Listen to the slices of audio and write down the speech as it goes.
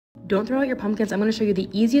don't throw out your pumpkins. I'm going to show you the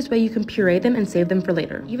easiest way you can puree them and save them for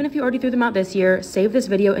later. Even if you already threw them out this year, save this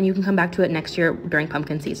video and you can come back to it next year during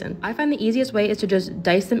pumpkin season. I find the easiest way is to just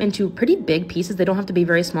dice them into pretty big pieces. They don't have to be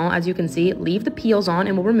very small, as you can see. Leave the peels on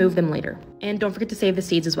and we'll remove them later. And don't forget to save the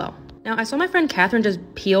seeds as well. Now, I saw my friend Catherine just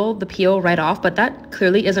peel the peel right off, but that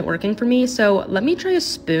clearly isn't working for me. So let me try a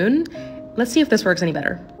spoon. Let's see if this works any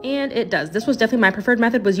better. And it does. This was definitely my preferred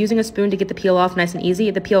method, was using a spoon to get the peel off nice and easy.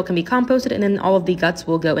 The peel can be composted and then all of the guts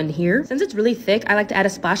will go in here. Since it's really thick, I like to add a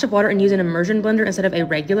splash of water and use an immersion blender instead of a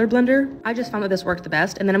regular blender. I just found that this worked the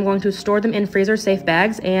best. And then I'm going to store them in freezer safe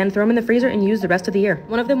bags and throw them in the freezer and use the rest of the year.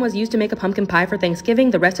 One of them was used to make a pumpkin pie for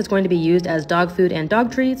Thanksgiving. The rest is going to be used as dog food and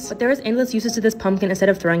dog treats. But there is endless uses to this pumpkin instead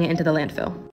of throwing it into the landfill.